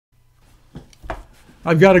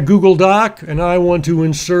I've got a Google Doc and I want to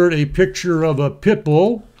insert a picture of a pit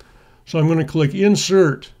bull. So I'm going to click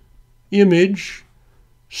Insert, Image,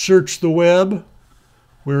 Search the Web.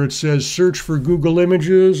 Where it says Search for Google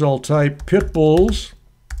Images, I'll type pit bulls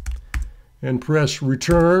and press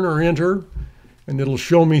Return or Enter, and it'll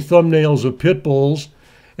show me thumbnails of pit bulls.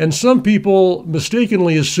 And some people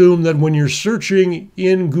mistakenly assume that when you're searching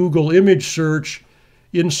in Google Image Search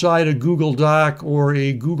inside a Google Doc or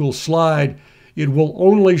a Google Slide, it will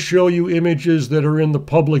only show you images that are in the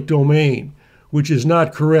public domain, which is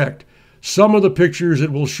not correct. Some of the pictures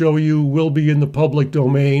it will show you will be in the public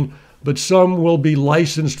domain, but some will be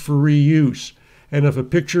licensed for reuse. And if a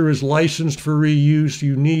picture is licensed for reuse,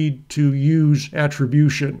 you need to use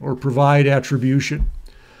attribution or provide attribution.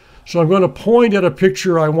 So I'm going to point at a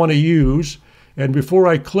picture I want to use, and before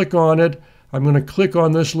I click on it, I'm going to click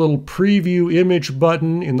on this little preview image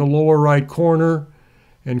button in the lower right corner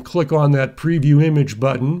and click on that preview image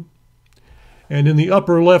button. And in the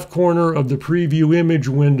upper left corner of the preview image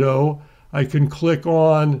window, I can click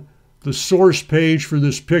on the source page for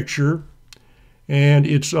this picture, and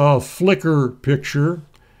it's a Flickr picture.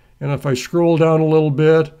 And if I scroll down a little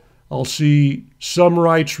bit, I'll see some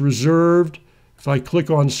rights reserved. If I click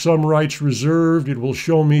on some rights reserved, it will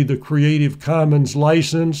show me the Creative Commons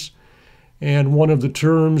license, and one of the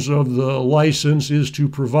terms of the license is to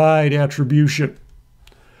provide attribution.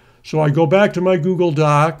 So I go back to my Google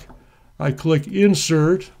Doc, I click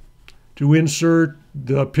Insert to insert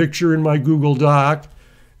the picture in my Google Doc,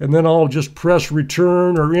 and then I'll just press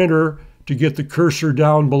Return or Enter to get the cursor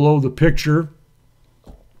down below the picture.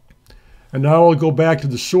 And now I'll go back to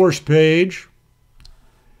the source page,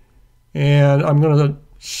 and I'm going to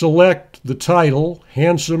select the title,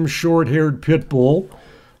 Handsome Short-Haired Pit Bull.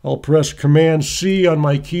 I'll press Command-C on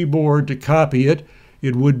my keyboard to copy it.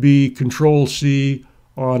 It would be Control-C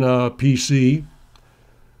on a PC.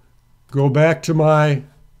 Go back to my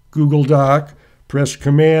Google Doc, press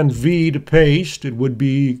Command-V to paste. It would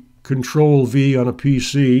be Control-V on a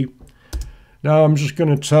PC. Now I'm just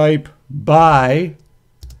going to type by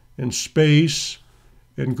and space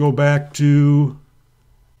and go back to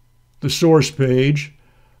the source page.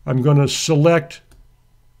 I'm going to select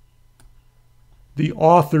the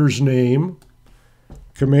author's name,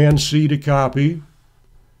 Command-C to copy.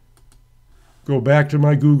 Go back to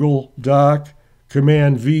my Google Doc,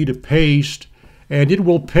 Command-V to paste, and it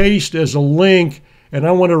will paste as a link, and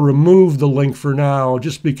I want to remove the link for now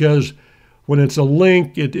just because when it's a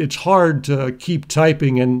link, it's hard to keep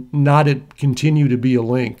typing and not it continue to be a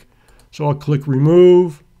link. So I'll click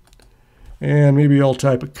Remove, and maybe I'll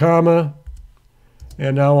type a comma,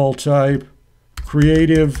 and now I'll type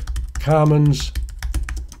Creative Commons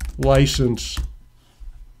License.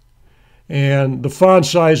 And the font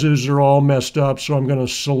sizes are all messed up, so I'm going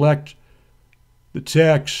to select the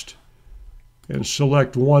text and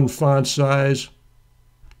select one font size.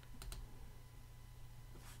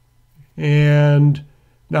 And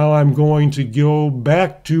now I'm going to go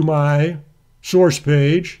back to my source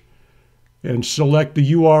page and select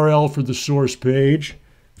the URL for the source page,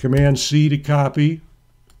 Command-C to copy.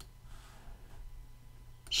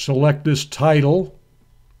 Select this title,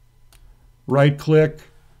 right-click,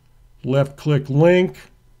 left-click link,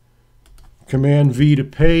 Command-V to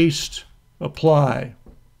paste, apply.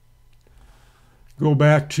 Go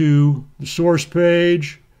back to the source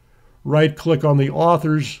page, right-click on the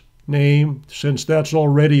author's name. Since that's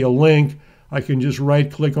already a link, I can just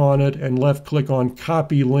right-click on it and left-click on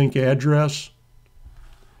Copy Link Address.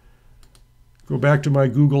 Go back to my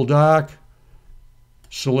Google Doc,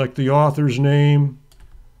 select the author's name,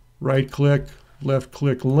 right-click,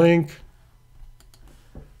 left-click link,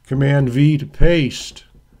 Command-V to paste,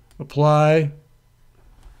 apply.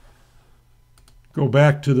 Go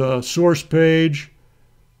back to the source page,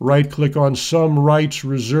 right-click on Some Rights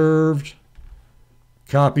Reserved,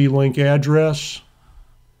 copy link address.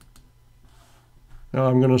 Now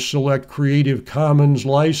I'm going to select Creative Commons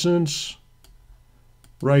License,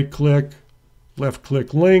 right-click,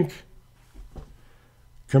 left-click link,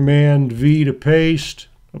 Command-V to paste,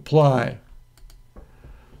 apply.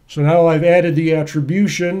 So now I've added the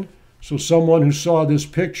attribution, so someone who saw this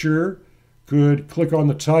picture could click on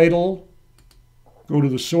the title, go to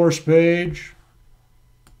the source page,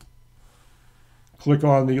 click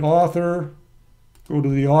on the author, go to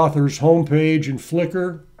the author's homepage in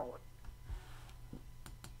Flickr,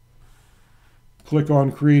 click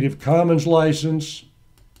on Creative Commons License,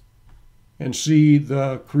 and see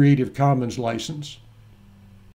the Creative Commons license.